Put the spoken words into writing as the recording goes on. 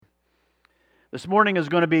This morning is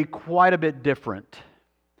going to be quite a bit different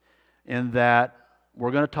in that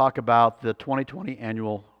we're going to talk about the 2020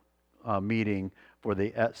 annual meeting for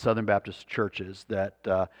the Southern Baptist churches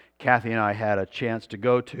that Kathy and I had a chance to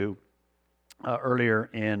go to earlier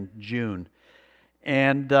in June.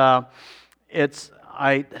 And I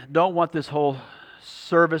don't want this whole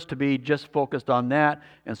service to be just focused on that,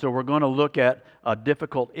 and so we're going to look at a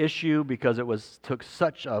difficult issue because it took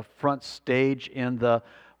such a front stage in the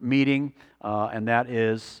meeting, and that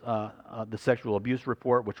is the sexual abuse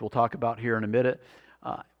report, which we'll talk about here in a minute.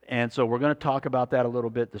 And so we're going to talk about that a little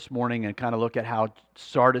bit this morning and kind of look at how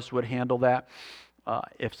Sardis would handle that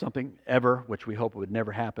if something ever, which we hope would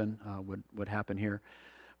never happen, would happen here.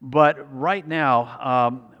 But right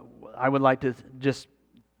now, I would like to just,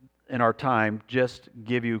 in our time, just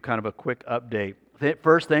give you kind of a quick update.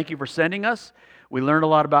 First, thank you for sending us. We learned a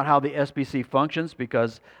lot about how the SBC functions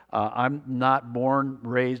because I'm not born,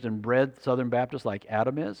 raised, and bred Southern Baptist like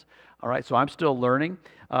Adam is. All right, so I'm still learning.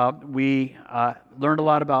 We learned a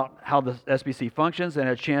lot about how the SBC functions and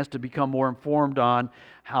a chance to become more informed on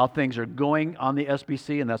how things are going on the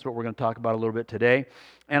SBC, and that's what we're going to talk about a little bit today.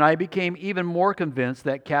 And I became even more convinced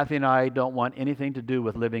that Kathy and I don't want anything to do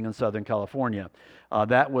with living in Southern California.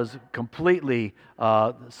 That was completely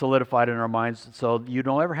solidified in our minds, so you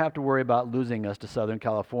don't ever have to worry about losing us to Southern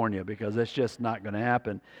California because it's just not going to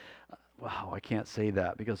happen. Wow, I can't say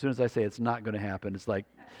that because as soon as I say it's not going to happen, it's like,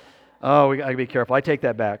 oh, we got to be careful. I take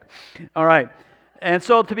that back. All right, and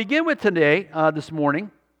so to begin with today, this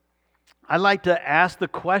morning, I'd like to ask the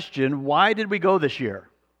question, why did we go this year?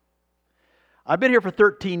 I've been here for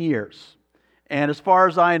 13 years. And as far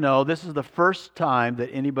as I know, this is the first time that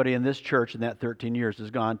anybody in this church in that 13 years has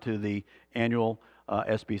gone to the annual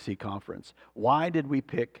SBC conference. Why did we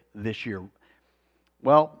pick this year?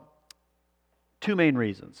 Well, two main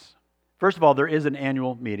reasons. First of all, there is an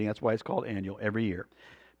annual meeting. That's why it's called annual every year.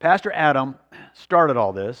 Pastor Adam started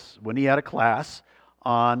all this when he had a class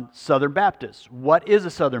on Southern Baptists. What is a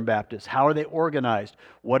Southern Baptist? How are they organized?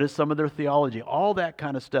 What is some of their theology? All that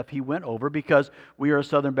kind of stuff he went over because we are a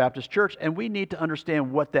Southern Baptist church and we need to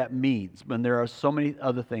understand what that means when there are so many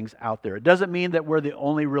other things out there. It doesn't mean that we're the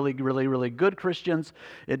only really good Christians.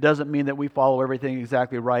 It doesn't mean that we follow everything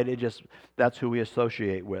exactly right. That's who we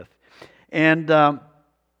associate with. And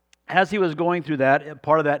as he was going through that,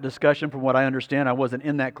 part of that discussion, from what I understand, I wasn't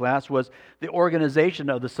in that class, was the organization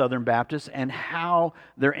of the Southern Baptists and how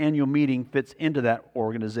their annual meeting fits into that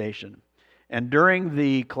organization. And during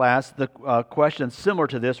the class, the question similar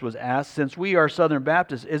to this was asked, since we are Southern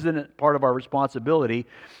Baptists, isn't it part of our responsibility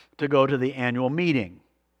to go to the annual meeting?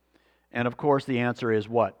 And of course, the answer is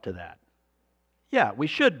what to that? Yeah, we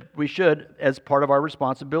should as part of our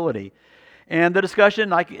responsibility. And the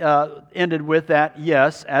discussion ended with that,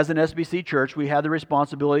 yes, as an SBC church, we had the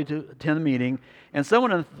responsibility to attend the meeting, and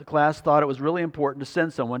someone in the class thought it was really important to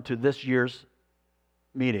send someone to this year's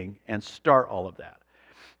meeting and start all of that.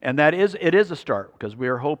 And it is a start, because we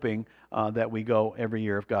are hoping that we go every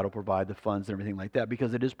year if God will provide the funds and everything like that,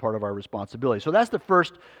 because it is part of our responsibility. So that's the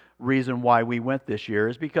first reason why we went this year,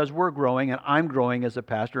 is because we're growing, and I'm growing as a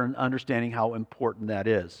pastor and understanding how important that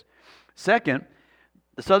is. Second,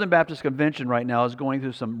 the Southern Baptist Convention right now is going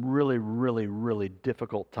through some really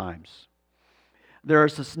difficult times. There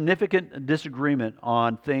is a significant disagreement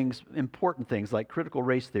on important things like critical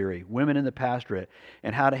race theory, women in the pastorate,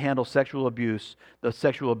 and how to handle sexual abuse, the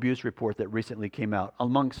sexual abuse report that recently came out,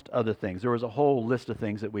 amongst other things. There was a whole list of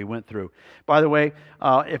things that we went through. By the way,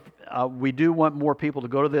 if we do want more people to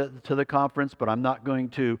go to the conference, but I'm not going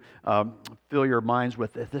to fill your minds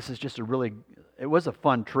with this is just it was a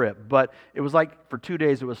fun trip, but it was like, for 2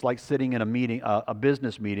 days, it was like sitting in a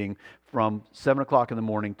business meeting from 7 o'clock in the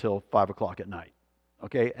morning till 5 o'clock at night.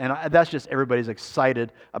 Okay, and that's just everybody's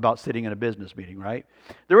excited about sitting in a business meeting, right?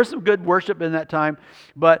 There was some good worship in that time,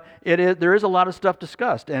 but there is a lot of stuff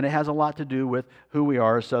discussed, and it has a lot to do with who we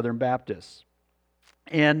are as Southern Baptists.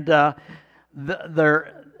 And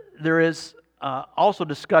there is also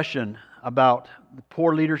discussion about the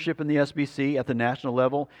poor leadership in the SBC at the national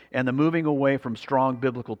level and the moving away from strong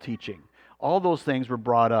biblical teaching. All those things were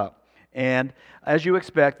brought up. And as you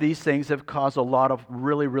expect, these things have caused a lot of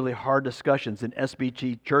really hard discussions in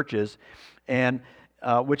SBC churches, and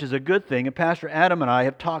which is a good thing. And Pastor Adam and I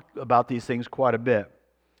have talked about these things quite a bit.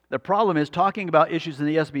 The problem is talking about issues in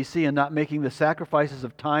the SBC and not making the sacrifices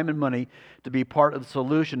of time and money to be part of the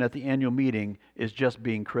solution at the annual meeting is just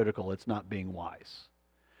being critical. It's not being wise.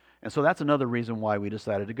 And so that's another reason why we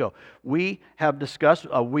decided to go. We have discussed,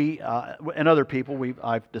 and other people,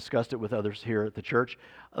 I've discussed it with others here at the church.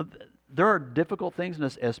 There are difficult things in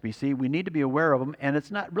this SBC. We need to be aware of them, and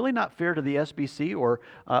it's really not fair to the SBC or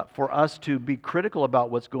for us to be critical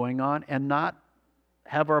about what's going on and not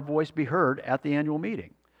have our voice be heard at the annual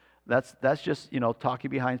meeting. That's just,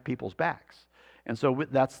 talking behind people's backs. And so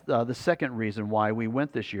that's the second reason why we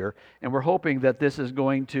went this year. And we're hoping that this is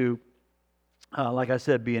going to, like I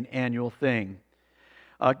said, be an annual thing.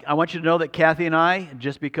 I want you to know that Kathy and I,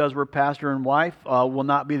 just because we're pastor and wife, will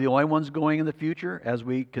not be the only ones going in the future as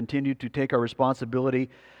we continue to take our responsibility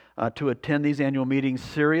to attend these annual meetings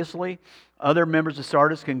seriously. Other members of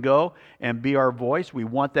Sardis can go and be our voice. We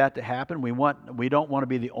want that to happen. We don't want to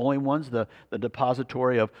be the only ones, the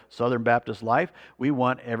depository of Southern Baptist life. We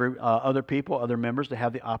want other members to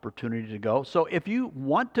have the opportunity to go. So if you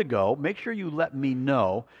want to go, make sure you let me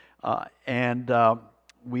know, and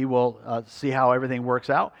we will see how everything works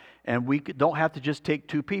out. And we don't have to just take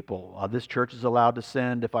 2 people. This church is allowed to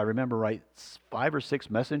send, if I remember right, 5 or 6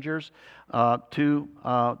 messengers to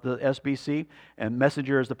the SBC. And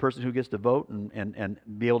messenger is the person who gets to vote and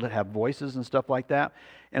be able to have voices and stuff like that.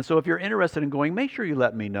 And so if you're interested in going, make sure you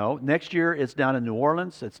let me know. Next year it's down in New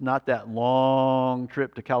Orleans. It's not that long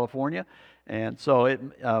trip to California. And so it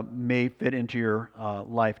may fit into your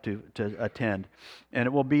life to attend. And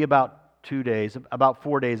it will be about 2 days, about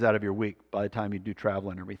 4 days out of your week by the time you do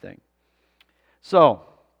travel and everything. So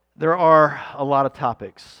there are a lot of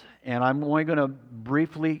topics, and I'm only going to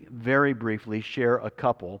very briefly share a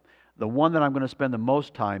couple. The one that I'm going to spend the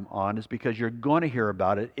most time on is because you're going to hear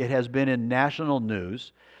about it. It has been in national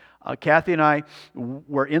news. Kathy and I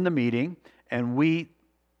were in the meeting, and we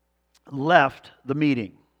left the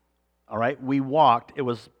meeting. All right, we walked. It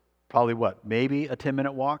was probably maybe a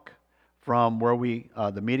 10-minute walk from where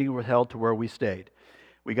the meeting was held to where we stayed.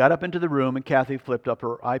 We got up into the room, and Kathy flipped up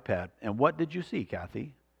her iPad. And what did you see,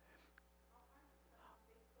 Kathy?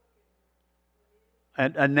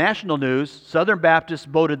 And national news, Southern Baptists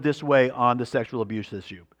voted this way on the sexual abuse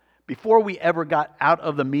issue. Before we ever got out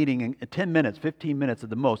of the meeting, in 10 minutes, 15 minutes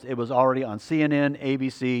at the most, it was already on CNN,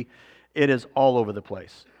 ABC. It is all over the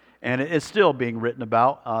place. And it's still being written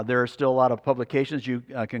about. There are still a lot of publications. You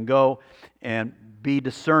can go and be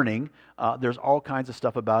discerning. There's all kinds of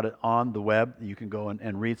stuff about it on the web. You can go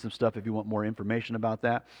and read some stuff if you want more information about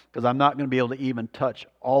that, because I'm not going to be able to even touch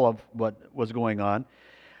all of what was going on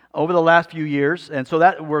over the last few years. And so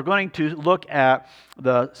that we're going to look at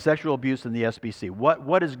the sexual abuse in the SBC.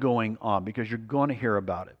 What is going on? Because you're going to hear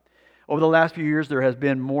about it. Over the last few years, there has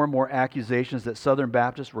been more and more accusations that Southern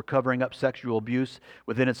Baptists were covering up sexual abuse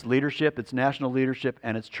within its leadership, its national leadership,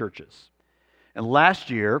 and its churches. And last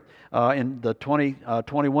year, in the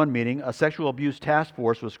 2021 meeting, a sexual abuse task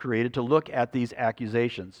force was created to look at these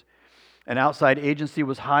accusations. An outside agency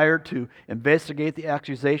was hired to investigate the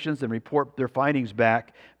accusations and report their findings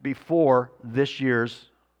back before this year's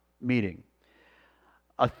meeting.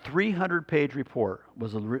 A 300-page report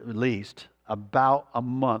was released about a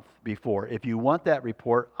month before. If you want that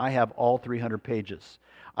report, I have all 300 pages.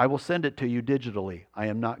 I will send it to you digitally. I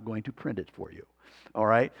am not going to print it for you. All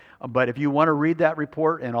right? But if you want to read that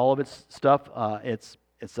report and all of its stuff, it's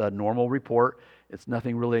a normal report. It's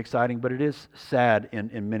nothing really exciting, but it is sad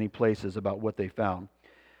in many places about what they found.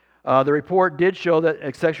 The report did show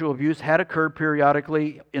that sexual abuse had occurred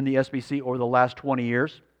periodically in the SBC over the last 20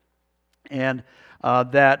 years, and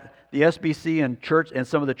that the SBC and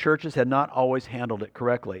some of the churches had not always handled it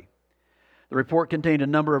correctly. The report contained a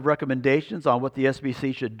number of recommendations on what the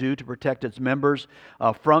SBC should do to protect its members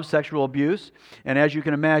from sexual abuse. And as you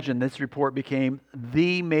can imagine, this report became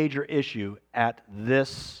the major issue at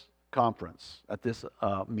this conference, at this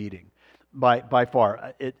meeting. By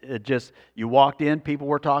far. You walked in, people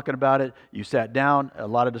were talking about it. You sat down, a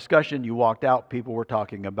lot of discussion. You walked out, people were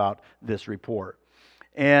talking about this report.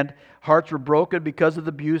 And hearts were broken because of the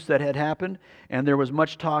abuse that had happened, and there was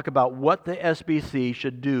much talk about what the SBC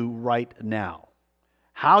should do right now.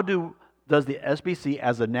 Does the SBC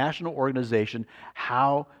as a national organization,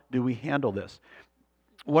 how do we handle this?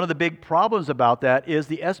 One of the big problems about that is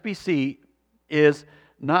the SBC is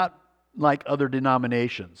not like other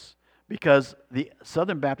denominations, because the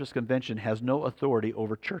Southern Baptist Convention has no authority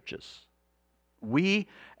over churches. We,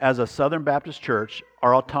 as a Southern Baptist church,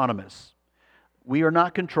 are autonomous. We are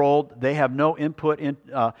not controlled. They have no input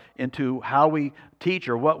into how we teach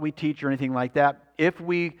or what we teach or anything like that. If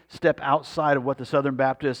we step outside of what the Southern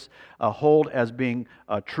Baptists hold as being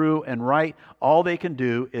true and right, all they can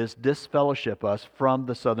do is disfellowship us from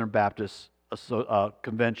the Southern Baptist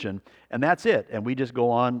Convention, and that's it. And we just go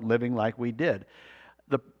on living like we did.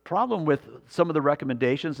 problem with some of the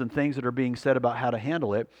recommendations and things that are being said about how to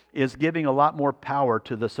handle it is giving a lot more power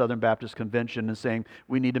to the Southern Baptist Convention and saying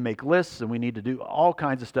we need to make lists and we need to do all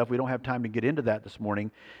kinds of stuff. We don't have time to get into that this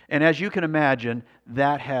morning. And as you can imagine,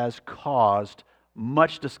 that has caused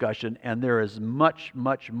much discussion, and there is much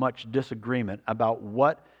disagreement about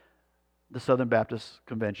what the Southern Baptist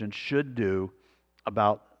Convention should do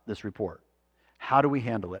about this report. How do we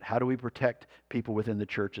handle it? How do we protect people within the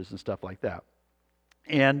churches and stuff like that?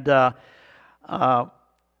 And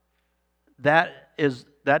that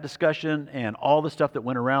discussion and all the stuff that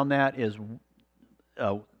went around that is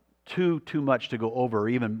too much to go over or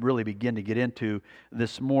even really begin to get into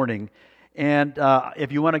this morning. And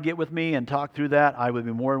if you want to get with me and talk through that, I would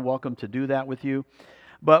be more than welcome to do that with you.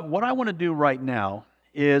 But what I want to do right now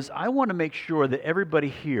is I want to make sure that everybody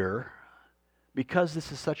here, because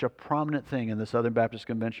this is such a prominent thing in the Southern Baptist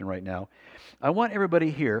Convention right now, I want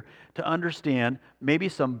everybody here to understand maybe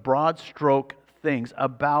some broad stroke things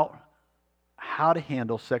about how to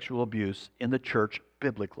handle sexual abuse in the church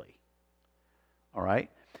biblically. All right?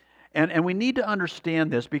 And we need to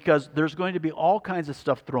understand this because there's going to be all kinds of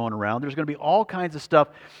stuff thrown around. There's going to be all kinds of stuff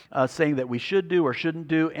saying that we should do or shouldn't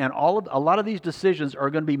do, and a lot of these decisions are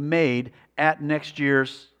going to be made at next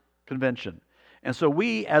year's convention. And so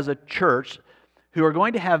we as a church who are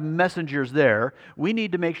going to have messengers there, we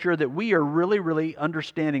need to make sure that we are really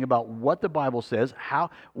understanding about what the Bible says,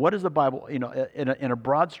 what is the Bible, in a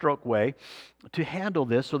broad stroke way to handle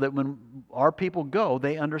this so that when our people go,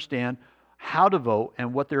 they understand how to vote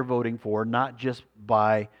and what they're voting for, not just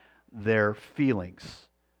by their feelings.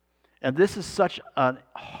 And this is such a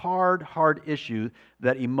hard issue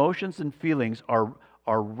that emotions and feelings are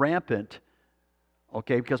rampant,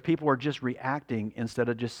 okay, because people are just reacting instead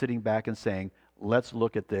of just sitting back and saying, let's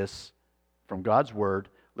look at this from God's Word.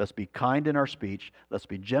 Let's be kind in our speech. Let's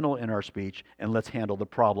be gentle in our speech. And let's handle the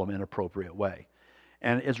problem in an appropriate way.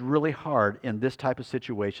 And it's really hard in this type of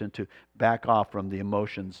situation to back off from the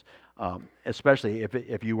emotions, especially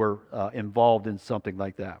if you were involved in something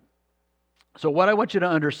like that. So what I want you to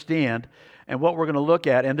understand and what we're going to look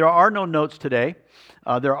at, and there are no notes today,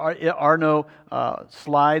 there are no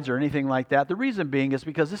slides or anything like that. The reason being is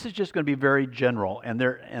because this is just going to be very general, and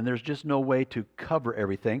there's just no way to cover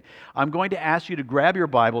everything. I'm going to ask you to grab your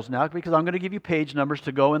Bibles now because I'm going to give you page numbers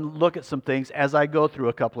to go and look at some things as I go through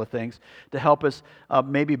a couple of things to help us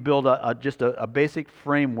maybe build just a basic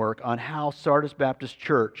framework on how Sardis Baptist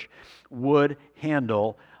Church would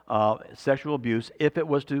handle sexual abuse if it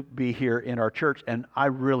was to be here in our church. And I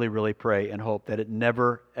really pray and hope that it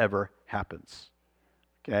never, ever happens.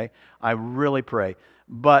 Okay? I really pray.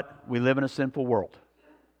 But we live in a sinful world.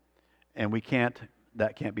 And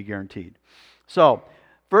that can't be guaranteed. So,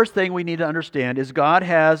 first thing we need to understand is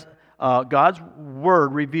God's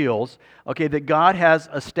Word reveals, okay, that God has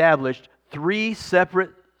established 3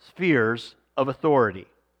 separate spheres of authority.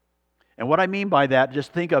 And what I mean by that,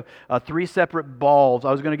 just think of 3 separate balls.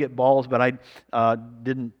 I was going to get balls, but I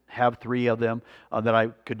didn't have 3 of them that I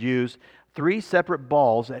could use. 3 separate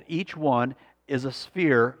balls, and each one is a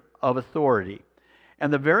sphere of authority.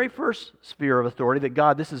 And the very first sphere of authority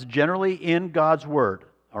this is generally in God's Word,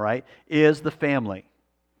 all right, is the family.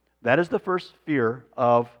 That is the first sphere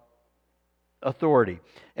of authority.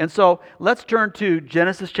 And so let's turn to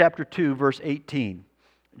Genesis chapter 2, verse 18.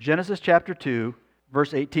 Genesis chapter 2,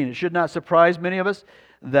 verse 18. It should not surprise many of us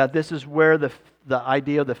that this is where the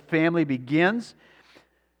idea of the family begins.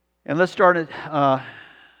 And let's start at,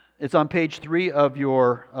 it's on page 3 of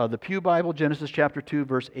the Pew Bible, Genesis chapter 2,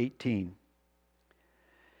 verse 18.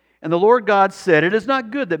 And the Lord God said, "It is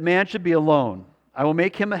not good that man should be alone. I will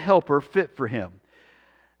make him a helper fit for him."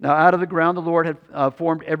 Now out of the ground the Lord had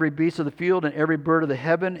formed every beast of the field and every bird of the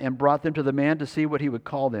heaven and brought them to the man to see what he would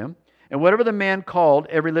call them. And whatever the man called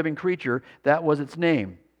every living creature, that was its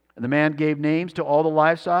name. And the man gave names to all the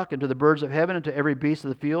livestock and to the birds of heaven and to every beast of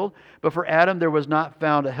the field. But for Adam there was not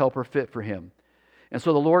found a helper fit for him. And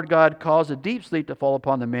so the Lord God caused a deep sleep to fall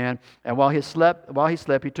upon the man. And while he slept,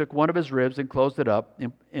 he took one of his ribs and closed it up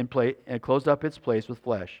and closed up its place with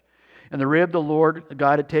flesh. And the rib the Lord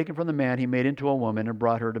God had taken from the man, he made into a woman and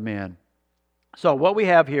brought her to man. So what we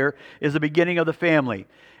have here is the beginning of the family.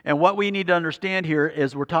 And what we need to understand here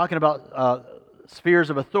is we're talking about spheres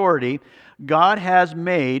of authority. God has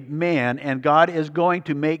made man, and God is going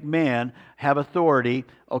to make man have authority,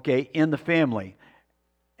 okay, in the family.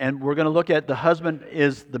 And we're going to look at the husband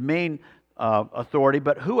is the main authority,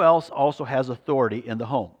 but who else also has authority in the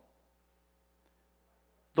home?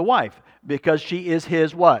 The wife, because she is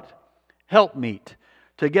his what? Helpmeet.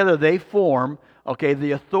 Together they form, okay,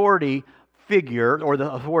 the authority figure or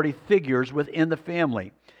the authority figures within the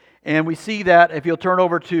family. And we see that if you'll turn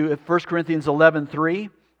over to 1 Corinthians 11:3,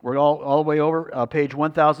 we're all the way over, page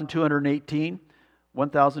 1218,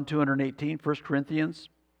 1218, 1 Corinthians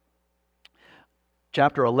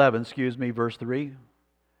chapter 11, verse 3,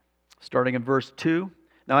 starting in verse 2.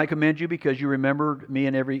 Now I commend you because you remembered me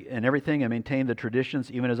in everything and maintained the traditions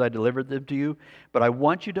even as I delivered them to you. But I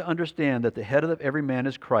want you to understand that the head of every man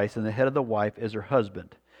is Christ, and the head of the wife is her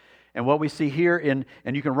husband. And what we see here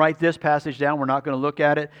and you can write this passage down, we're not going to look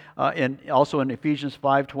at it, and also in Ephesians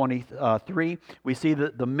 5:23, we see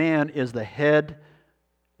that the man is the head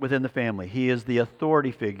within the family. He is the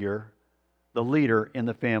authority figure, the leader in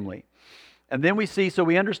the family. And then we see, so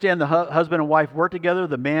we understand the husband and wife work together.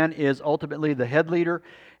 The man is ultimately the head leader.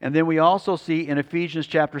 And then we also see in Ephesians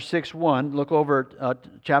chapter 6:1, look over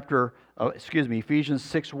Ephesians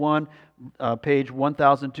 6:1, page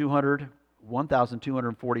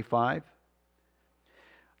 1245.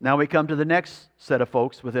 Now we come to the next set of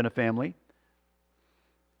folks within a family.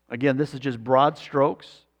 Again, this is just broad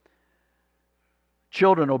strokes.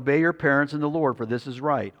 Children, obey your parents in the Lord, for this is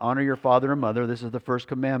right. Honor your father and mother. This is the first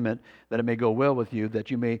commandment, that it may go well with you, that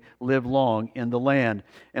you may live long in the land.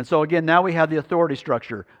 And so again, now we have the authority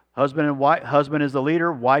structure. Husband and wife. Husband is the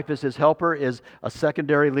leader. Wife is his helper, is a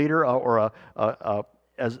secondary leader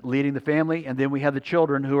as leading the family. And then we have the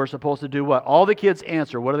children who are supposed to do what? All the kids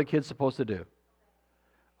answer. What are the kids supposed to do?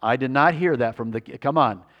 I did not hear that from the... Come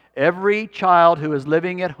on. Every child who is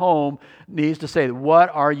living at home needs to say,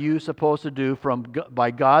 what are you supposed to do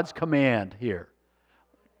by God's command here?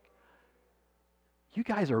 You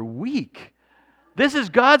guys are weak. This is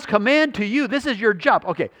God's command to you. This is your job.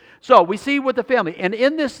 Okay, so we see with the family. And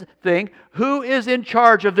in this thing, who is in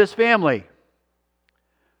charge of this family?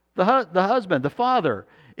 The husband, the father.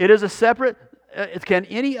 It is a separate... Can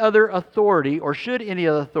any other authority, or should any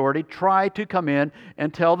other authority, try to come in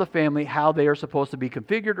and tell the family how they are supposed to be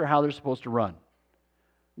configured or how they're supposed to run?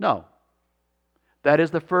 No. That is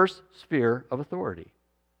the first sphere of authority,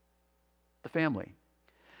 the family.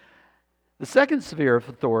 The second sphere of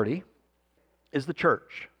authority is the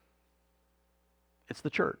church. It's the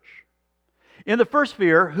church. In the first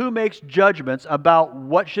sphere, who makes judgments about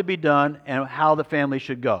what should be done and how the family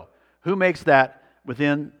should go? Who makes that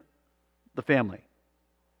within the family?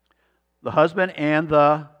 The husband and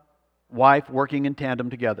the wife working in tandem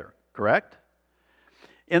together, correct?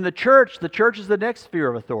 In the church is the next sphere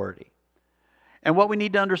of authority. And what we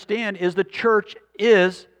need to understand is the church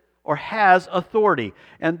is or has authority.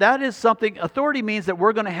 And that is something, authority means that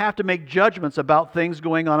we're going to have to make judgments about things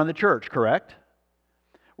going on in the church, correct?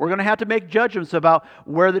 We're going to have to make judgments about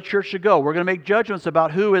where the church should go. We're going to make judgments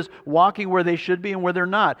about who is walking where they should be and where they're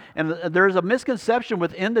not. And there's a misconception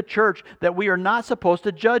within the church that we are not supposed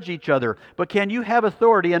to judge each other. But can you have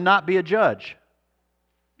authority and not be a judge?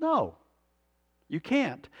 No, you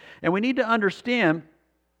can't. And we need to understand,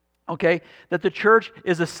 okay, that the church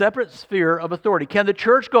is a separate sphere of authority. Can the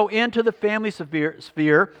church go into the family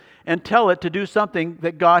sphere and tell it to do something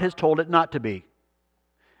that God has told it not to be?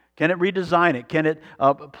 Can it redesign it? Can it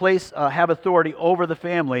have authority over the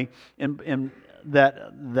family in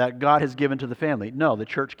that God has given to the family? No, the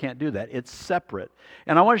church can't do that. It's separate.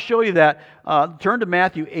 And I want to show you that. Turn to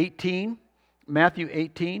Matthew 18. Matthew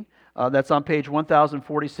 18. That's on page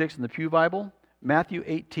 1046 in the Pew Bible. Matthew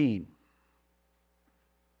 18.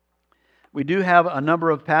 We do have a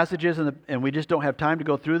number of passages, and we just don't have time to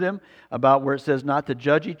go through them, about where it says not to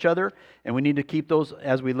judge each other, and we need to keep those,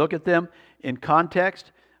 as we look at them, in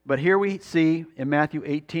context. But here we see in Matthew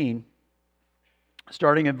 18,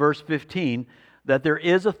 starting in verse 15, that there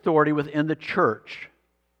is authority within the church.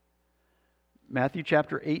 Matthew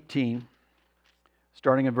chapter 18,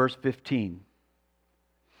 starting in verse 15.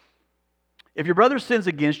 If your brother sins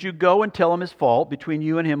against you, go and tell him his fault between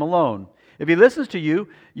you and him alone. If he listens to you,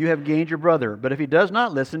 you have gained your brother. But if he does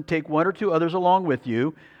not listen, take one or two others along with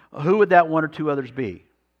you. Who would that one or two others be?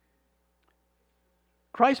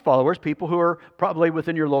 Christ followers, people who are probably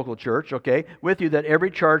within your local church, okay, with you, that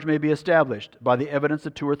every charge may be established by the evidence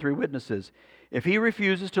of 2 or 3 witnesses. If he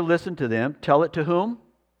refuses to listen to them, tell it to whom?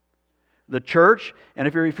 The church. And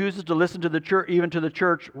if he refuses to listen to the church, even to the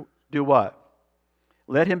church, do what?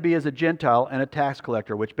 Let him be as a Gentile and a tax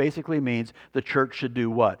collector, which basically means the church should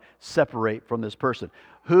do what? Separate from this person.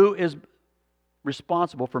 Who is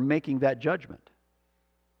responsible for making that judgment?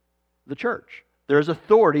 The church. There is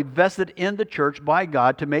authority vested in the church by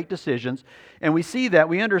God to make decisions. And we see that,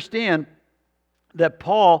 we understand that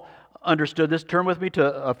Paul understood this. Turn with me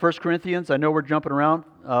to 1 Corinthians. I know we're jumping around.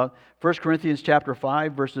 1 Corinthians chapter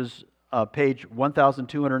 5, verses page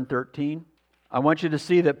 1213. I want you to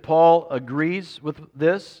see that Paul agrees with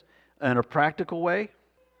this in a practical way.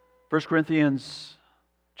 1 Corinthians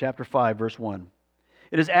chapter 5, verse 1.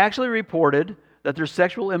 It is actually reported that there's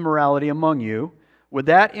sexual immorality among you. Would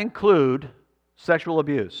that include sexual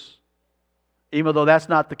abuse? Even though that's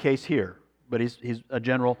not the case here, but he's a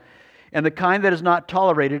general. And the kind that is not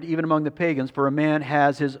tolerated even among the pagans, for a man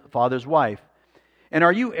has his father's wife. And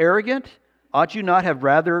are you arrogant? Ought you not have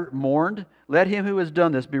rather mourned? Let him who has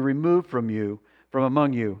done this be removed from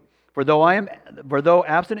among you. For though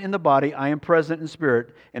absent in the body, I am present in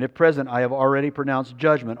spirit, and if present, I have already pronounced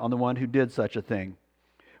judgment on the one who did such a thing.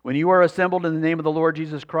 When you are assembled in the name of the Lord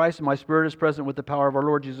Jesus Christ, and my spirit is present with the power of our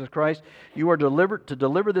Lord Jesus Christ, you are delivered to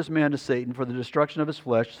deliver this man to Satan for the destruction of his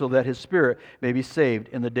flesh, so that his spirit may be saved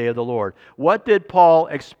in the day of the Lord. What did Paul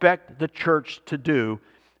expect the church to do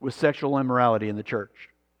with sexual immorality in the church?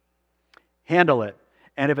 Handle it.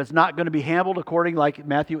 And if it's not going to be handled according like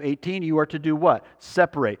Matthew 18, you are to do what?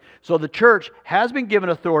 Separate. So the church has been given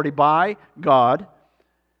authority by God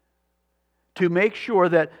to make sure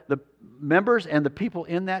that the members and the people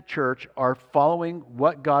in that church are following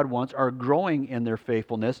what God wants, are growing in their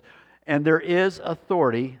faithfulness, and there is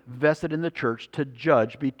authority vested in the church to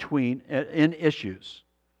judge in issues.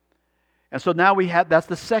 And so now that's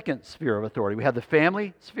the second sphere of authority. We have the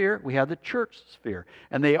family sphere, we have the church sphere.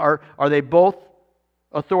 And are they both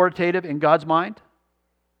authoritative in God's mind?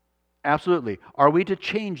 Absolutely. Are we to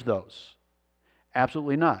change those?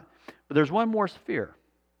 Absolutely not. But there's one more sphere.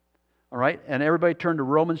 All right, and everybody turn to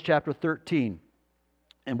Romans chapter 13,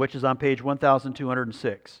 and which is on page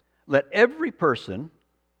 1206. Let every person,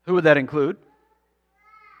 who would that include?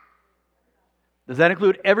 Does that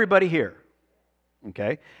include everybody here?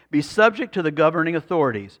 Okay. Be subject to the governing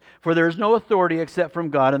authorities, for there is no authority except from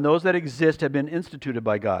God, and those that exist have been instituted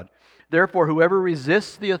by God. Therefore, whoever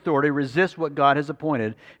resists the authority resists what God has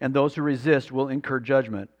appointed, and those who resist will incur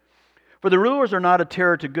judgment. For the rulers are not a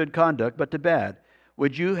terror to good conduct, but to bad.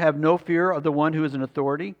 Would you have no fear of the one who is in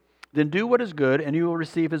authority? Then do what is good, and you will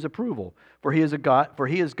receive his approval. For he is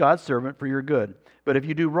God's servant for your good. But if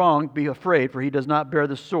you do wrong, be afraid, for he does not bear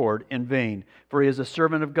the sword in vain. For he is a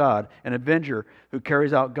servant of God, an avenger who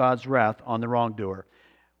carries out God's wrath on the wrongdoer.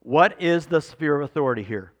 What is the sphere of authority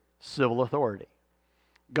here? Civil authority.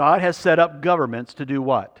 God has set up governments to do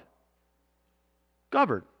what?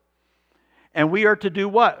 Govern. And we are to do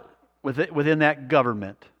what within that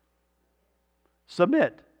government?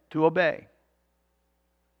 Submit, to obey.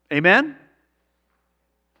 Amen?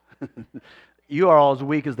 You are all as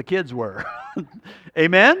weak as the kids were.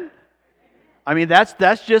 Amen? I mean, that's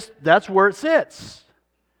where it sits.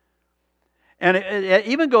 And it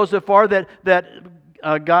even goes so far that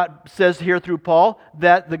God says here through Paul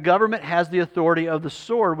that the government has the authority of the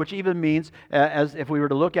sword, which even means, as if we were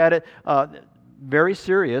to look at it, very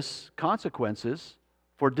serious consequences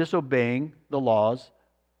for disobeying the laws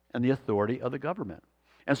and the authority of the government.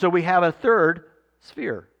 And so we have a third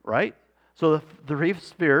sphere, right? So the three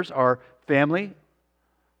spheres are family,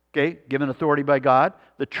 okay, given authority by God,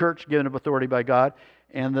 the church given authority by God,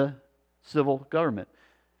 and the civil government.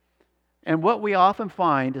 And what we often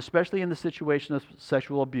find, especially in the situation of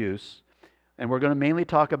sexual abuse, and we're going to mainly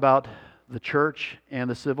talk about the church and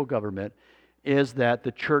the civil government, is that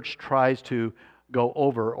the church tries to go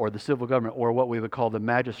over, or the civil government, or what we would call the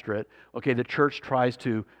magistrate, okay, the church tries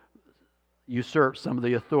to usurp some of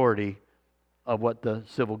the authority of what the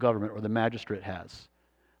civil government or the magistrate has.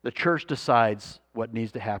 The church decides what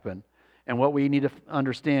needs to happen. And what we need to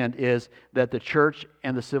understand is that the church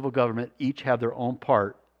and the civil government each have their own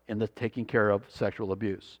part in the taking care of sexual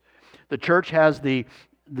abuse. The church has been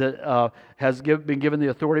given the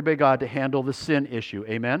authority by God to handle the sin issue.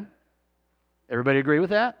 Amen? Everybody agree with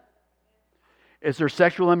that? Is there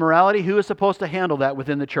sexual immorality? Who is supposed to handle that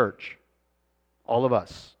within the church? All of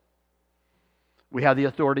us. We have the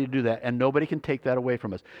authority to do that, and nobody can take that away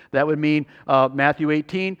from us. That would mean Matthew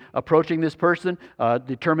 18, approaching this person,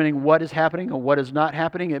 determining what is happening and what is not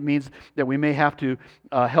happening. It means that we may have to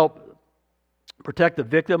help protect the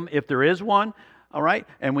victim if there is one. All right,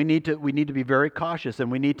 and we need to be very cautious,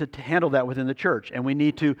 and we need to handle that within the church, and we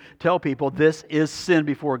need to tell people this is sin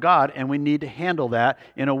before God, and we need to handle that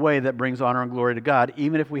in a way that brings honor and glory to God,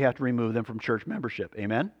 even if we have to remove them from church membership.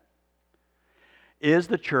 Amen? Is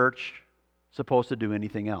the church supposed to do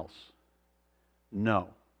anything else? No.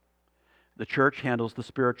 The church handles the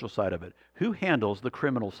spiritual side of it. Who handles the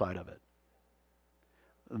criminal side of it?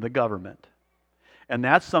 The government. And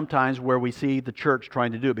that's sometimes where we see the church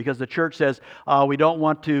trying to do it, because the church says we don't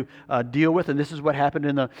want to deal with, and this is what happened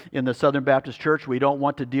in the Southern Baptist Church. We don't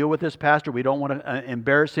want to deal with this pastor. We don't want to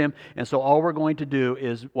embarrass him, and so all we're going to do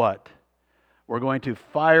is what? We're going to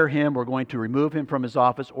fire him. We're going to remove him from his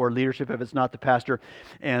office or leadership if it's not the pastor.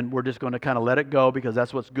 And we're just going to kind of let it go because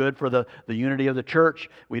that's what's good for the unity of the church.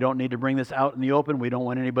 We don't need to bring this out in the open. We don't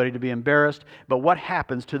want anybody to be embarrassed. But what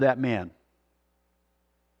happens to that man?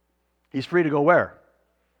 He's free to go where?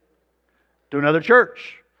 To another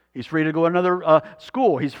church. He's free to go to another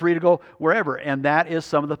school. He's free to go wherever. And that is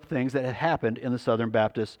some of the things that had happened in the Southern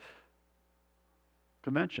Baptist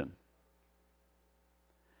Convention.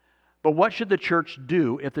 But what should the church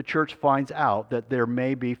do if the church finds out that there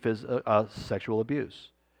may be sexual abuse?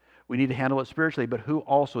 We need to handle it spiritually, but who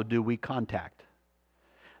also do we contact?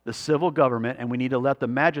 The civil government, and we need to let the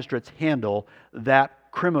magistrates handle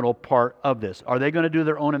that criminal part of this. Are they going to do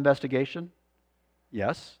their own investigation?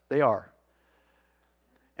 Yes, they are.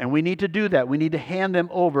 And we need to do that. We need to hand them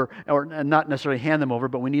over, or not necessarily hand them over,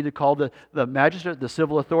 but we need to call the magistrate, the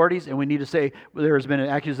civil authorities, and we need to say there has been an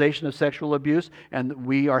accusation of sexual abuse, and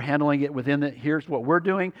we are handling it here's what we're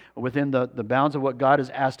doing, within the bounds of what God has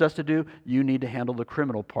asked us to do. You need to handle the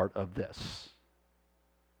criminal part of this.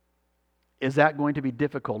 Is that going to be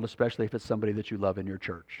difficult, especially if it's somebody that you love in your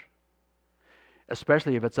church?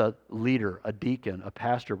 Especially if it's a leader, a deacon, a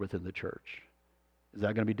pastor within the church. Is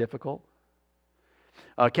that going to be difficult?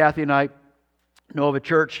 Kathy and I know of a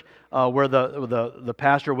church where the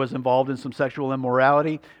pastor was involved in some sexual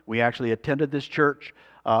immorality. We actually attended this church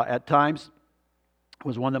at times. It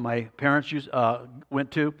was one that my parents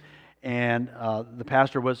went to, and the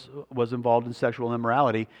pastor was involved in sexual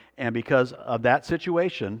immorality. And because of that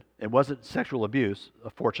situation, it wasn't sexual abuse,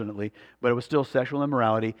 fortunately, but it was still sexual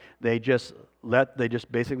immorality. They just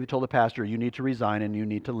basically told the pastor, "You need to resign and you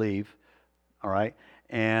need to leave." All right,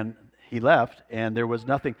 and he left, and there was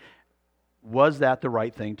nothing. Was that the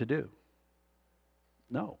right thing to do?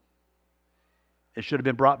 No. It should have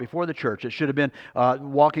been brought before the church. It should have been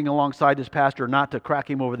walking alongside this pastor, not to crack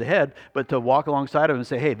him over the head, but to walk alongside of him and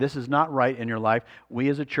say, "Hey, this is not right in your life. We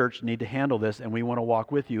as a church need to handle this, and we want to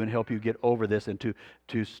walk with you and help you get over this and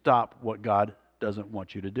to stop what God doesn't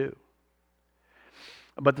want you to do."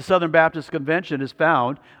 But the Southern Baptist Convention has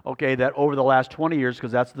found, that over the last 20 years,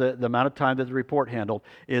 because that's the amount of time that the report handled,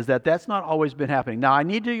 is that's not always been happening. Now, I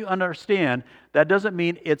need to understand that doesn't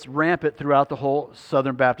mean it's rampant throughout the whole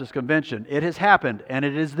Southern Baptist Convention. It has happened, and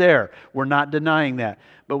it is there. We're not denying that.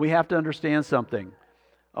 But we have to understand something,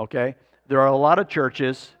 okay? There are a lot of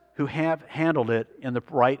churches who have handled it in the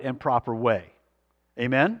right and proper way.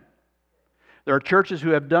 Amen? There are churches who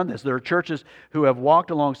have done this. There are churches who have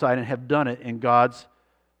walked alongside and have done it in God's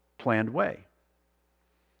planned way.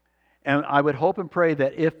 And I would hope and pray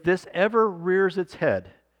that if this ever rears its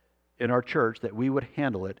head in our church, that we would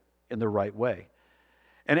handle it in the right way.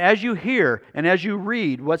 And as you hear and as you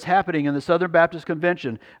read what's happening in the Southern Baptist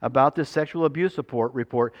Convention about this sexual abuse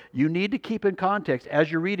report, you need to keep in context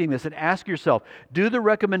as you're reading this and ask yourself, do the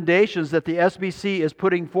recommendations that the SBC is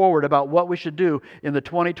putting forward about what we should do in the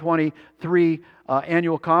 2023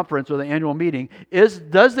 annual conference or the annual meeting,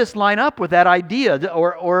 does this line up with that idea,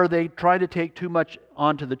 or are they trying to take too much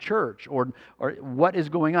onto the church, or what is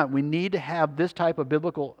going on? We need to have this type of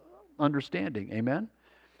biblical understanding, amen?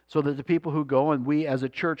 So that the people who go and we as a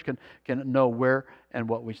church can know where and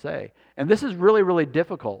what we say. And this is really, really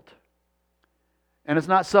difficult. And it's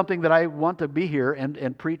not something that I want to be here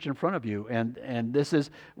and preach in front of you. And this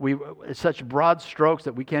is, it's such broad strokes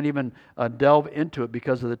that we can't even delve into it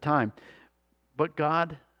because of the time. But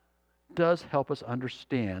God does help us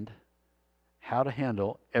understand how to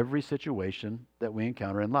handle every situation that we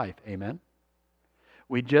encounter in life. Amen?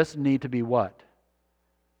 We just need to be what?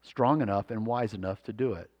 Strong enough and wise enough to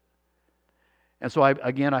do it. And so, I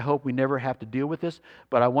hope we never have to deal with this,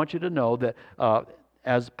 but I want you to know that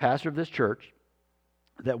as pastor of this church,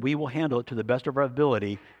 that we will handle it to the best of our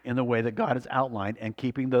ability in the way that God has outlined and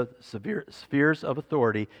keeping the spheres of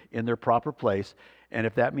authority in their proper place. And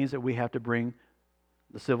if that means that we have to bring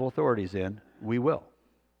the civil authorities in, we will.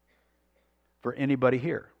 For anybody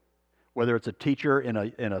here. Whether it's a teacher in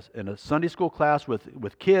a Sunday school class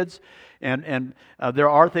with kids, and there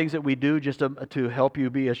are things that we do just to help you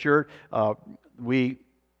be assured. We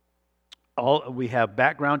have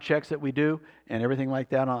background checks that we do and everything like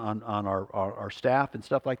that on our staff and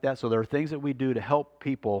stuff like that. So there are things that we do to help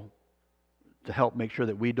people, to help make sure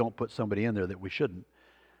that we don't put somebody in there that we shouldn't.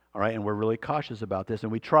 All right, and we're really cautious about this,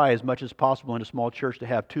 and we try as much as possible in a small church to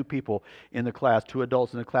have 2 people in the class, 2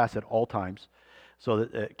 adults in the class at all times, so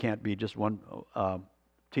that it can't be just one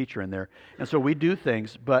teacher in there. And so we do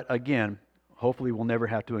things, but again, hopefully we'll never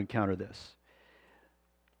have to encounter this.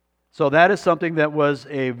 So that is something that was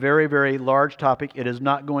a very, very large topic. It is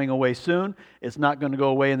not going away soon. It's not going to go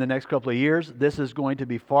away in the next couple of years. This is going to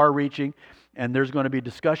be far-reaching, and there's going to be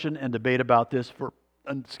discussion and debate about this for,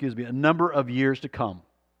 a number of years to come.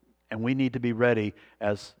 And we need to be ready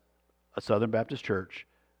as a Southern Baptist church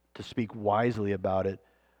to speak wisely about it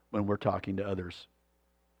when we're talking to others.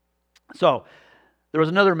 So, there was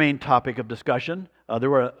another main topic of discussion. There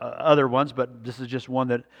were other ones, but this is just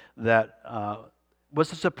one that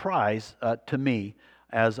was a surprise to me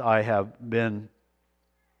as I have been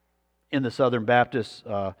in the Southern Baptists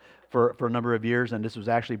for a number of years, and this was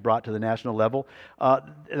actually brought to the national level.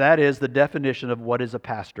 That is the definition of what is a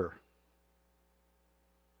pastor.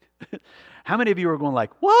 How many of you are going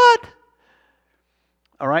like, what?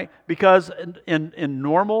 All right, because in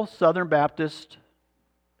normal Southern Baptist,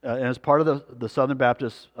 and as part of the Southern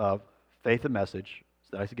Baptist faith and message,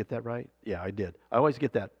 did I get that right? Yeah, I did. I always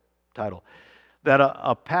get that title. That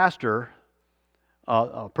a pastor,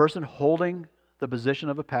 a person holding the position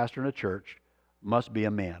of a pastor in a church, must be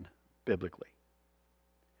a man, biblically.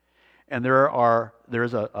 And there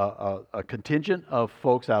is a contingent of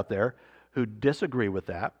folks out there who disagree with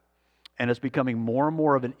that, and it's becoming more and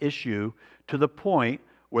more of an issue to the point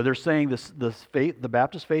where they're saying the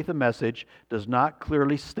Baptist faith and message does not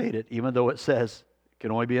clearly state it, even though it says it can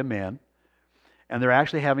only be a man. And they're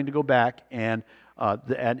actually having to go back and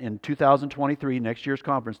in 2023, next year's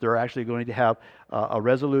conference, they're actually going to have a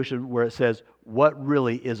resolution where it says what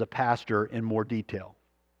really is a pastor in more detail.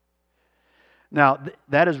 Now,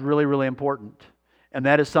 that is really, really important. And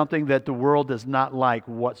that is something that the world does not like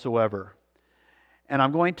whatsoever. And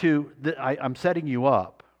I'm setting you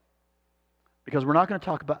up because we're not going to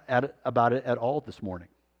talk about it at all this morning.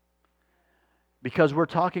 Because we're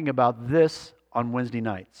talking about this on Wednesday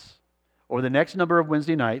nights. Over the next number of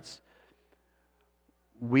Wednesday nights,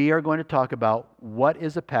 we are going to talk about what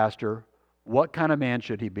is a pastor, what kind of man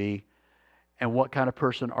should he be, and what kind of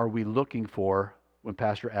person are we looking for when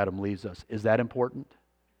Pastor Adam leaves us. Is that important?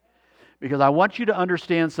 Because I want you to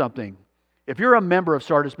understand something. If you're a member of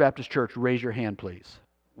Sardis Baptist Church, raise your hand, please.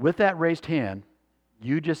 With that raised hand,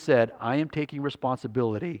 you just said, I am taking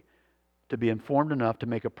responsibility to be informed enough to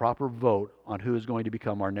make a proper vote on who is going to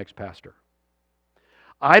become our next pastor.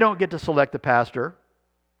 I don't get to select the pastor.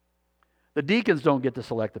 The deacons don't get to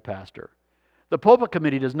select the pastor. The pulpit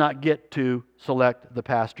committee does not get to select the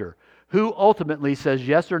pastor. Who ultimately says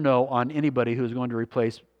yes or no on anybody who is going to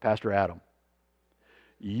replace Pastor Adam?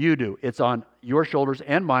 You do. It's on your shoulders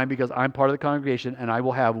and mine because I'm part of the congregation and I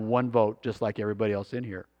will have one vote just like everybody else in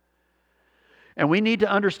here. And we need to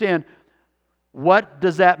understand, what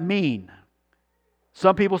does that mean?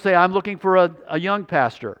 Some people say, I'm looking for a young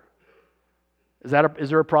pastor. Is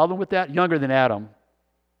there a problem with that? Younger than Adam,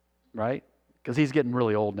 right? Because he's getting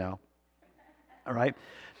really old now. All right?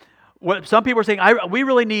 Some people are saying, we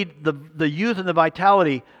really need the youth and the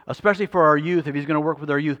vitality, especially for our youth, if he's going to work with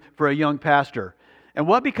our youth, for a young pastor. And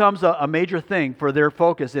what becomes a major thing for their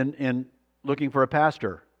focus in looking for a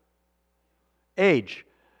pastor? Age.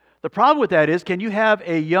 The problem with that is, can you have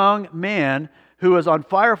a young man who is on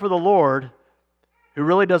fire for the Lord who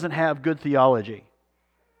really doesn't have good theology?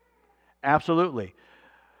 Absolutely.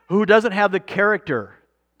 Who doesn't have the character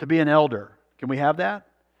to be an elder? Can we have that?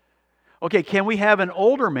 Okay, can we have an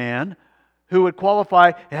older man who would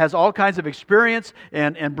qualify, has all kinds of experience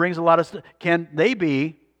and brings a lot of stuff? Can they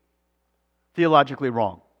be theologically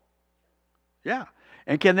wrong? Yeah.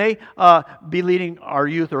 And can they be leading our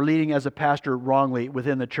youth or leading as a pastor wrongly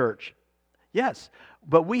within the church? Yes.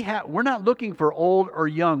 But we're not looking for old or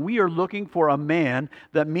young. We are looking for a man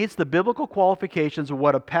that meets the biblical qualifications of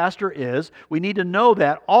what a pastor is. We need to know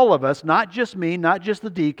that, all of us, not just me, not just the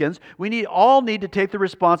deacons. We all need to take the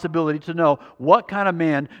responsibility to know what kind of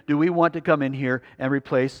man do we want to come in here and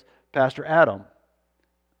replace Pastor Adam,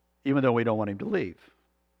 even though we don't want him to leave.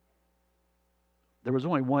 There was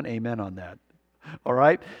only one amen on that. All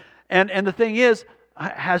right? And the thing is,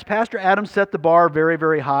 has Pastor Adam set the bar very,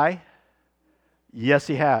 very high? Yes,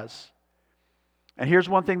 he has. And here's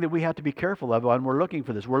one thing that we have to be careful of when we're looking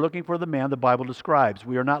for this. We're looking for the man the Bible describes.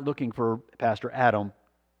 We are not looking for Pastor Adam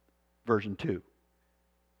version 2.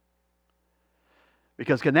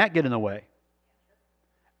 Because can that get in the way?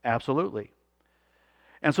 Absolutely.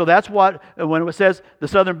 And so that's what, when it says the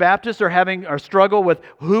Southern Baptists are having a struggle with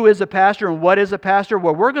who is a pastor and what is a pastor,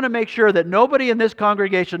 well, we're going to make sure that nobody in this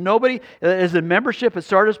congregation, nobody that is in membership at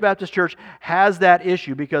Sardis Baptist Church has that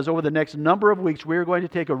issue, because over the next number of weeks, we're going to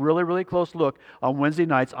take a really, really close look on Wednesday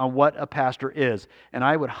nights on what a pastor is. And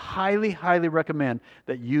I would highly, highly recommend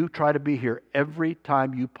that you try to be here every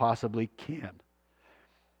time you possibly can,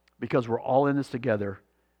 because we're all in this together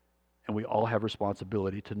And we all have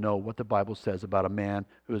responsibility to know what the Bible says about a man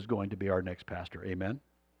who is going to be our next pastor. Amen?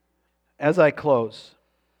 As I close,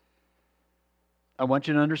 I want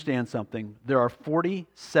you to understand something. There are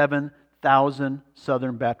 47,000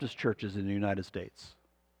 Southern Baptist churches in the United States,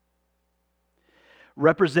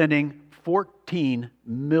 representing 14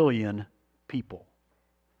 million people.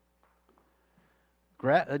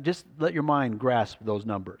 Just let your mind grasp those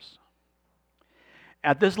numbers.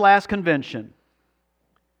 At this last convention,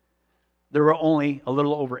 there were only a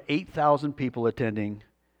little over 8,000 people attending,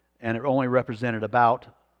 and it only represented about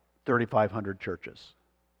 3,500 churches,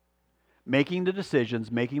 making the decisions,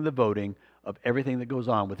 making the voting of everything that goes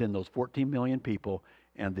on within those 14 million people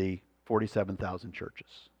and the 47,000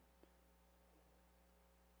 churches.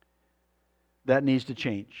 That needs to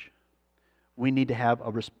change. We need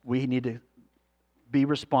to be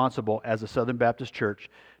responsible as a Southern Baptist Church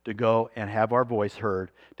to go and have our voice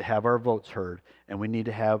heard, to have our votes heard, and we need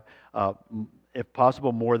to have, if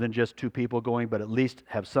possible, more than just two people going, but at least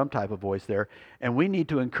have some type of voice there. And we need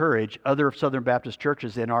to encourage other Southern Baptist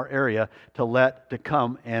churches in our area to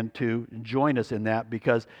come and to join us in that,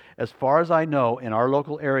 because as far as I know, in our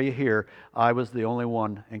local area here, I was the only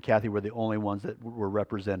one, and Kathy were the only ones that were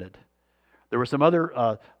represented. There were some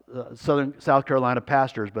other South Carolina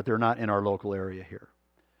pastors, but they're not in our local area here.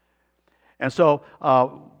 And so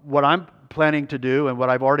what I'm planning to do, and what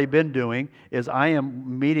I've already been doing, is I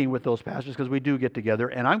am meeting with those pastors, because we do get together,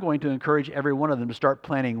 and I'm going to encourage every one of them to start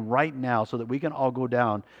planning right now so that we can all go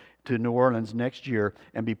down to New Orleans next year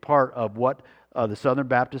and be part of what the Southern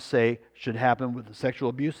Baptists say should happen with the sexual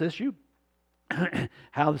abuse issue,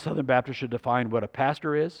 how the Southern Baptists should define what a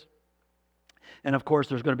pastor is. And of course,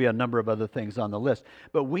 there's going to be a number of other things on the list.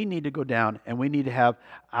 But we need to go down and we need to have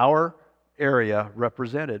our area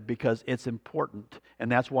represented, because it's important.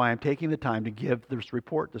 And that's why I'm taking the time to give this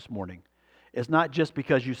report this morning. It's not just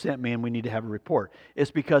because you sent me and we need to have a report. It's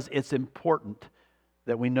because it's important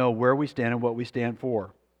that we know where we stand and what we stand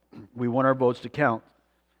for. We want our votes to count.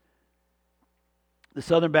 The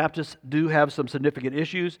Southern Baptists do have some significant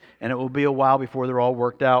issues, and it will be a while before they're all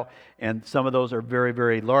worked out. And some of those are very,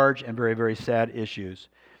 very large and very, very sad issues.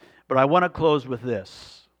 But I want to close with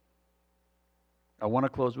this.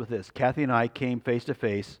 Kathy and I came face to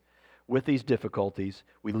face with these difficulties.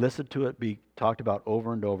 We listened to it be talked about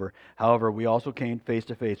over and over. However, we also came face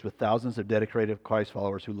to face with thousands of dedicated Christ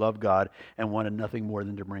followers who love God and wanted nothing more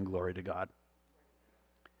than to bring glory to God.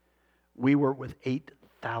 We were with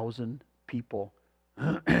 8,000 people,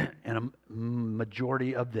 and a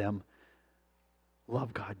majority of them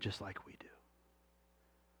love God just like we do.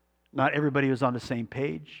 Not everybody is on the same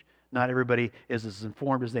page. Not everybody is as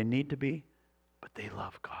informed as they need to be, but they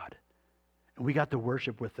love God. And we got to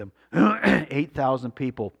worship with them. 8,000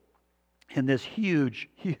 people in this huge,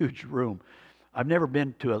 huge room. I've never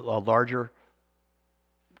been to a larger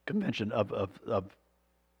convention of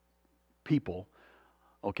people,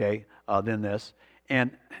 than this.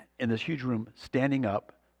 And in this huge room, standing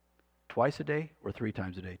up twice a day or three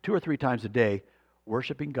times a day, 2 or 3 times a day,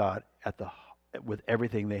 worshiping God with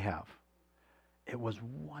everything they have. It was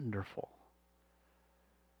wonderful.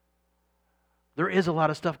 There is a lot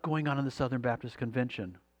of stuff going on in the Southern Baptist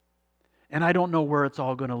Convention, and I don't know where it's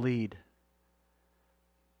all going to lead.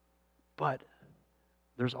 But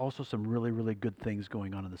there's also some really, really good things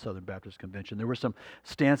going on in the Southern Baptist Convention. There were some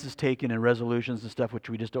stances taken and resolutions and stuff which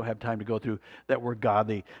we just don't have time to go through that were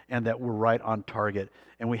godly and that were right on target.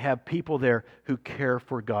 And we have people there who care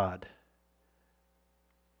for God.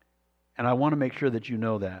 And I want to make sure that you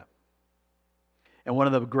know that. And one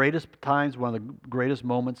of the greatest times, one of the greatest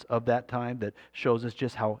moments of that time that shows us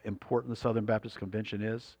just how important the Southern Baptist Convention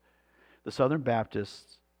is, the Southern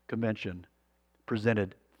Baptist Convention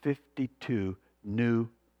presented 52 new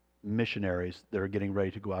missionaries that are getting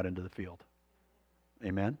ready to go out into the field.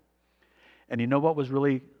 Amen? And you know what was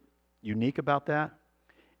really unique about that?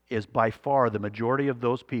 Is by far the majority of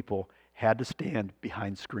those people had to stand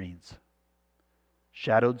behind screens.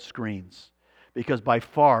 Shadowed screens. Because by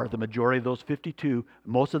far the majority of those 52,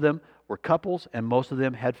 most of them were couples and most of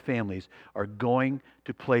them had families, are going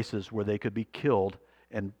to places where they could be killed,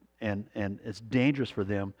 and it's dangerous for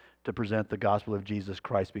them to present the gospel of Jesus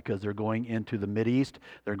Christ, because they're going into the Mideast,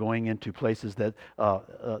 they're going into places that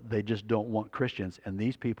they just don't want Christians, and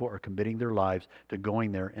these people are committing their lives to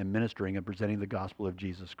going there and ministering and presenting the gospel of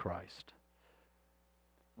Jesus Christ.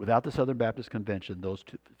 Without the Southern Baptist Convention, those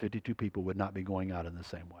 52 people would not be going out in the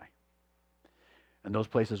same way. And those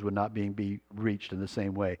places would not be reached in the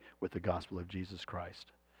same way with the gospel of Jesus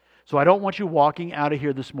Christ. So I don't want you walking out of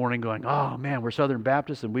here this morning going, oh man, we're Southern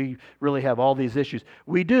Baptists and we really have all these issues.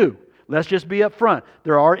 We do. Let's just be up front.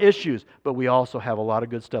 There are issues, but we also have a lot of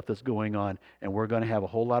good stuff that's going on, and we're going to have a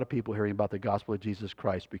whole lot of people hearing about the gospel of Jesus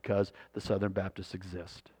Christ because the Southern Baptists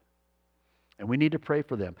exist. And we need to pray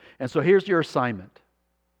for them. And so here's your assignment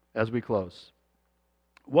as we close.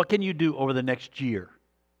 What can you do over the next year?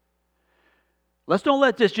 Let's don't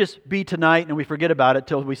let this just be tonight and we forget about it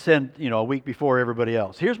till we send, a week before everybody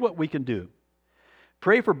else. Here's what we can do.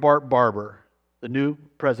 Pray for Bart Barber, the new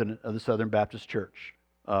president of the Southern Baptist Church,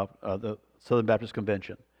 the Southern Baptist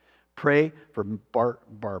Convention. Pray for Bart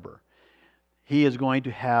Barber. He is going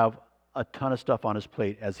to have a ton of stuff on his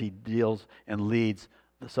plate as he deals and leads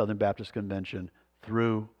the Southern Baptist Convention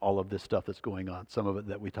through all of this stuff that's going on, some of it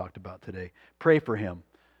that we talked about today. Pray for him,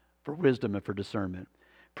 for wisdom and for discernment.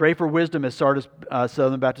 Pray for wisdom as Sardis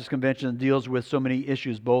Southern Baptist Convention deals with so many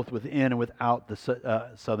issues, both within and without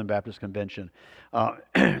the Southern Baptist Convention.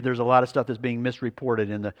 There's a lot of stuff that's being misreported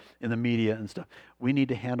in the media and stuff. We need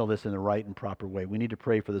to handle this in the right and proper way. We need to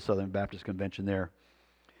pray for the Southern Baptist Convention there.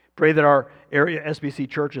 Pray that our area SBC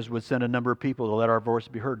churches would send a number of people to let our voice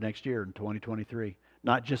be heard next year in 2023,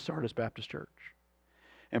 not just Sardis Baptist Church.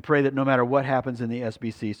 And pray that no matter what happens in the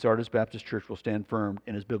SBC, Sardis Baptist Church will stand firm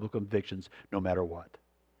in its biblical convictions no matter what.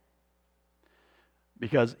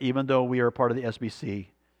 Because even though we are a part of the SBC,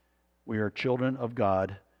 we are children of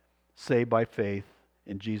God, saved by faith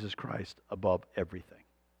in Jesus Christ above everything.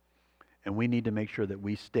 And we need to make sure that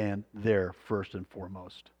we stand there first and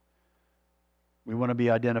foremost. We want to be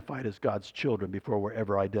identified as God's children before we're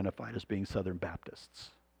ever identified as being Southern Baptists.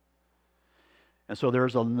 And so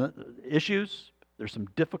there's issues, there's some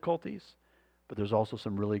difficulties, but there's also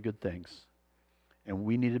some really good things. And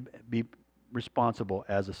we need to be responsible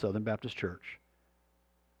as a Southern Baptist Church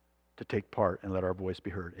to take part and let our voice be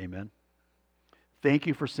heard. Amen. Thank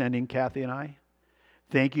you for sending Kathy and I.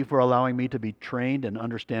 Thank you for allowing me to be trained and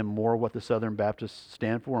understand more what the Southern Baptists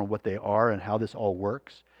stand for and what they are and how this all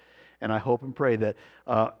works. And I hope and pray that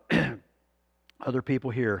other people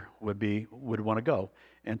here would want to go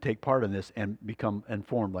and take part in this and become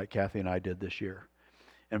informed like Kathy and I did this year.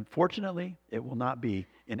 And fortunately, it will not be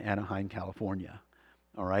in Anaheim, California.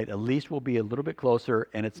 All right? At least we'll be a little bit closer,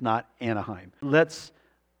 and it's not Anaheim. Let's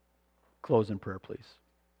close in prayer, please.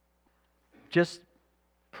 Just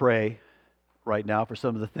pray right now for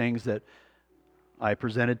some of the things that I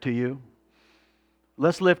presented to you.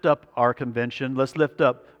 Let's lift up our convention. Let's lift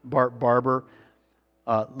up Bart Barber.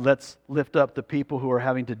 Let's lift up the people who are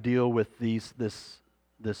having to deal with this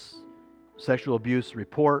sexual abuse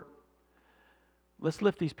report. Let's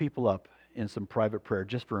lift these people up in some private prayer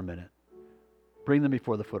just for a minute. Bring them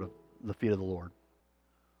before the feet of the Lord.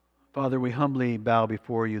 Father, we humbly bow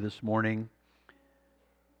before you this morning,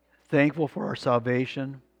 thankful for our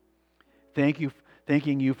salvation.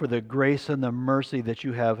 Thanking you for the grace and the mercy that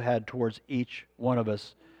you have had towards each one of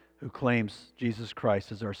us who claims Jesus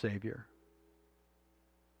Christ as our Savior.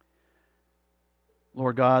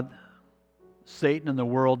 Lord God, Satan and the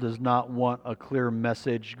world does not want a clear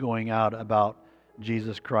message going out about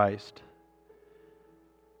Jesus Christ.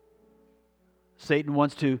 Satan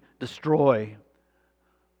wants to destroy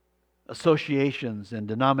associations and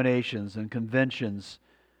denominations and conventions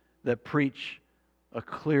that preach a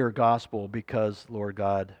clear gospel because, Lord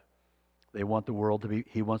God, he wants the world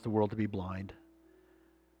to be blind.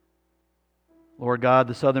 Lord God,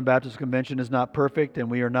 the Southern Baptist Convention is not perfect, and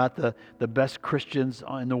we are not the best Christians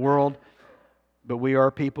in the world, but we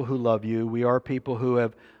are people who love you. We are people who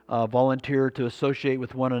have volunteered to associate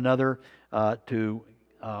with one another, to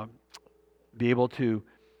be able to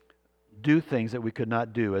do things that we could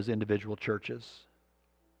not do as individual churches.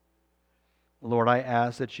 Lord, I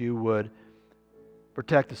ask that you would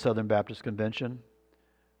protect the Southern Baptist Convention.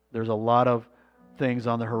 There's a lot of things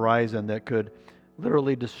on the horizon that could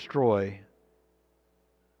literally destroy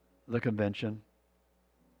the convention.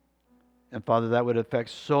 And Father, that would affect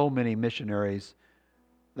so many missionaries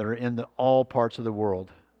that are in all parts of the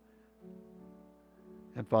world.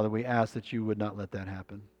 And Father, we ask that you would not let that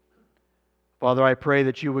happen. Father, I pray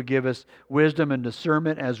that you would give us wisdom and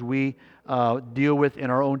discernment as we deal with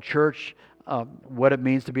in our own church what it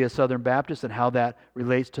means to be a Southern Baptist and how that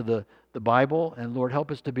relates to the Bible. And Lord,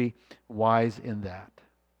 help us to be wise in that.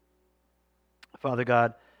 Father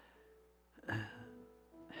God,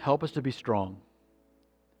 help us to be strong.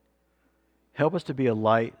 Help us to be a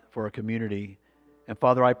light for our community. And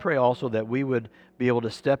Father, I pray also that we would be able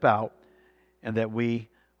to step out and that we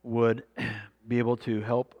would be able to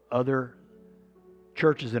help other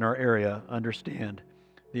churches in our area understand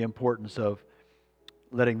the importance of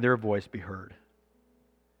letting their voice be heard.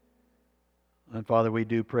 And Father, we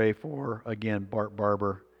do pray for, again, Bart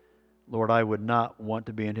Barber. Lord, I would not want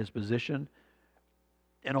to be in his position,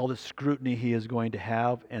 and all the scrutiny he is going to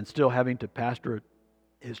have, and still having to pastor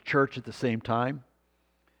his church at the same time.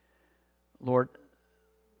 Lord,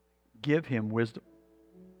 give him wisdom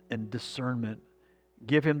and discernment.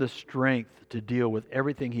 Give him the strength to deal with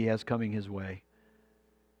everything he has coming his way.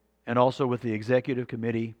 And also with the executive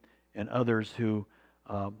committee and others who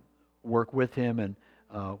work with him and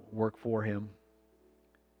work for him.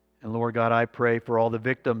 And Lord God, I pray for all the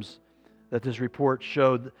victims that this report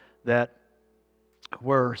showed that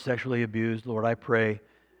were sexually abused. Lord, I pray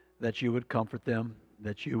that you would comfort them,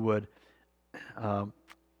 that you would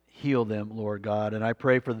heal them, Lord God. And I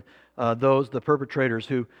pray for the perpetrators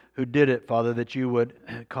who did it, Father, that you would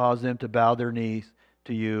cause them to bow their knees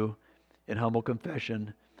to you in humble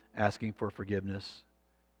confession, asking for forgiveness.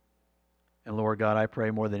 And Lord God, I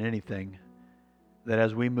pray more than anything that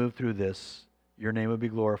as we move through this, your name would be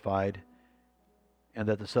glorified, and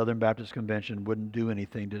that the Southern Baptist Convention wouldn't do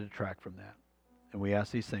anything to detract from that. And we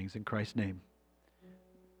ask these things in Christ's name.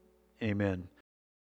 Amen.